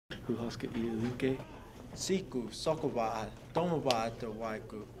Huhaska Ialuke. Siku, Sokoba, Domoba, the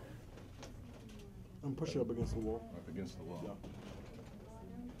Waiku. I'm pushing up against the wall. Up against the wall. Yeah.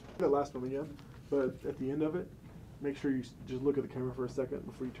 That last one again, but at the end of it, make sure you just look at the camera for a second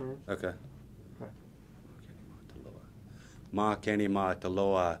before you turn. Okay. Okay. Ma keni ma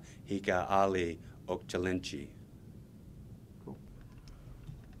taloa hika ali okchalenchi. Cool.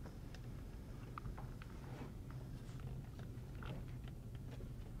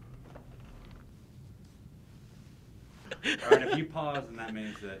 All right, if you pause, then that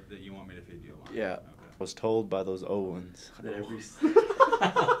means that you want me to feed you a line. Yeah. Okay. I was told by those old ones that every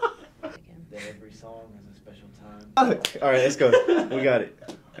song has a special time. All right, let's go. We got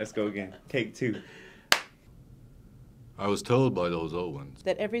it. Let's go again. Take 2. I was told by those old ones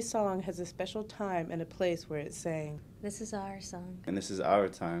that every song has a special time and a place where it's sang. This is our song. And this is our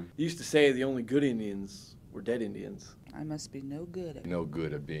time. You used to say the only good Indians were dead Indians. I must be no good at no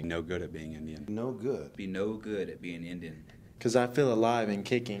good at being No good at being Indian. No good. Be no good at being Indian. 'Cause I feel alive and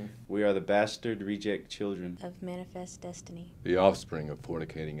kicking. We are the bastard reject children Of manifest destiny. the offspring of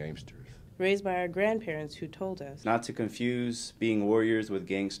fornicating aimsters. Raised by our grandparents who told us. not to confuse being warriors with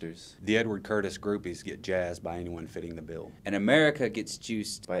gangsters. The Edward Curtis groupies get jazzed by anyone fitting the bill. And America gets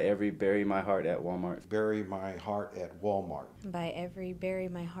juiced By every bury my heart at Walmart. Bury my heart at Walmart. By every bury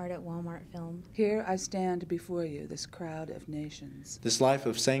my heart at Walmart film. Here I stand before you, this crowd of nations. This life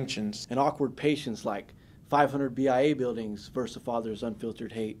of sanctions. And awkward patience like 500 BIA buildings versus a father's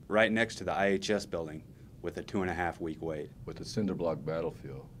unfiltered hate. Right next to the IHS building with a 2.5-week wait. With the cinderblock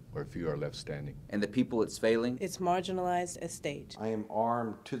battlefield where few are left standing. and the people it's failing. Its marginalized estate. I am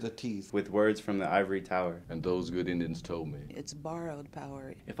armed to the teeth. With words from the ivory tower. And those good Indians told me It's borrowed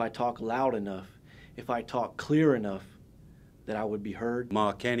power. If I talk loud enough, if I talk clear enough, that I would be heard.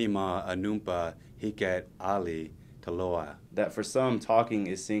 Ma keni ma anumpa hiket ali taloa. That for some, talking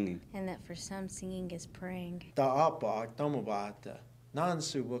is singing. And that for some singing is praying. Ta'apa, Domobata,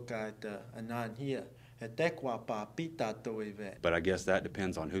 Nansubukata, Ananhia, Etequapa, Pita Toive. But I guess that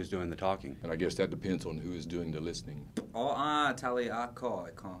depends on who's doing the talking. and I guess that depends on who is doing the listening. O tali a ko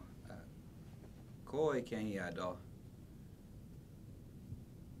e kon. Ko e ken hi do.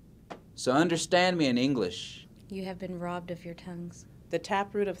 So understand me in English. You have been robbed of your tongues. The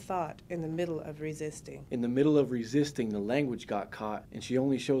taproot of thought in the middle of resisting. In the middle of resisting, the language got caught, and she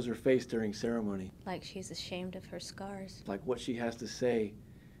only shows her face during ceremony. Like she's ashamed of her scars. Like what she has to say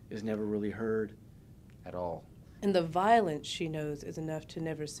is never really heard. At all. And the violence she knows is enough to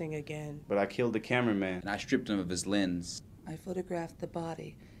never sing again. But I killed the cameraman. And I stripped him of his lens. I photographed the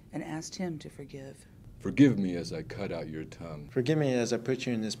body and asked him to forgive. Forgive me as I cut out your tongue. Forgive me as I put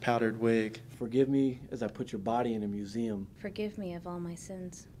you in this powdered wig. Forgive me as I put your body in a museum. Forgive me of all my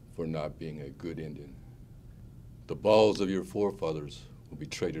sins. For not being a good Indian. The balls of your forefathers will be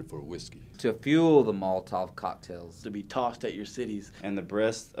traded for whiskey. To fuel the Molotov cocktails. To be tossed at your cities. And the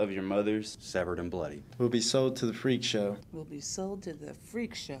breasts of your mothers. Severed and bloody. Will be sold to the freak show. Will be sold to the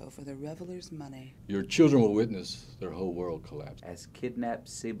freak show for the revelers' money. Your children will witness their whole world collapse. As kidnapped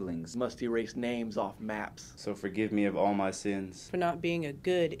siblings. Must erase names off maps. So forgive me of all my sins. For not being a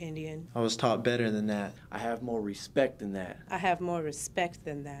good Indian. I was taught better than that. I have more respect than that. I have more respect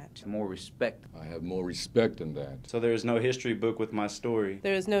than that. More respect. I have more respect than that. So there is no history book with my story.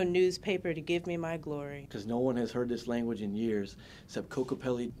 There is no newspaper to give me my glory. Because no one has heard this language in years except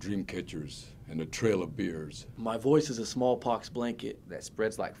Kokopelli. Dream catchers and a trail of beers. My voice is a smallpox blanket. That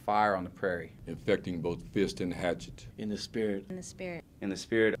spreads like fire on the prairie. Infecting both fist and hatchet. In the spirit. In the spirit. In the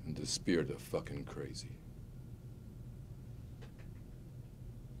spirit. And the spirit of fucking crazy.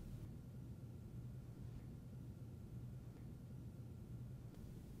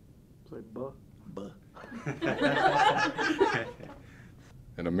 It's like buh. Buh.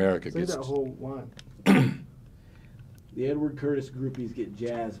 And America Say gets... that whole line. The Edward Curtis groupies get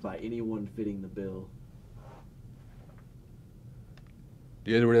jazzed by anyone fitting the bill.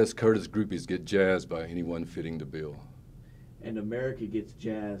 The Edward S. Curtis groupies get jazzed by anyone fitting the bill. And America gets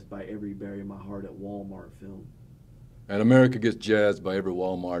jazzed by every Bury My Heart at Walmart film. And America gets jazzed by every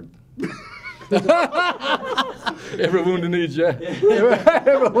Walmart. Every Wounded Knee jazz.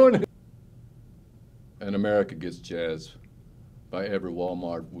 Every wounded. And America gets jazzed by every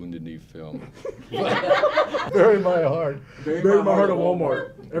Walmart Wounded Knee film. Bury my heart. Bury my heart at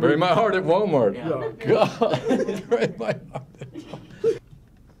Walmart. Bury my heart at Walmart. Yeah. God. Bury my heart at Walmart.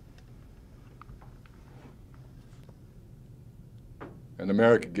 And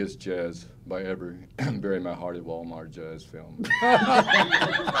America gets jazzed by every Bury My Heart at Walmart jazz film.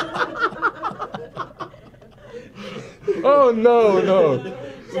 Oh, no.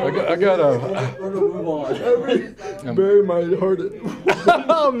 I gotta move on. Bury my heart at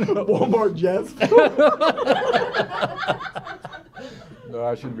Walmart jazz. No,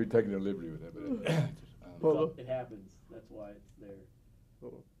 I shouldn't be taking a liberty with that. But, It happens. That's why it's there.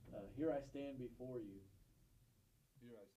 Here I stand before you.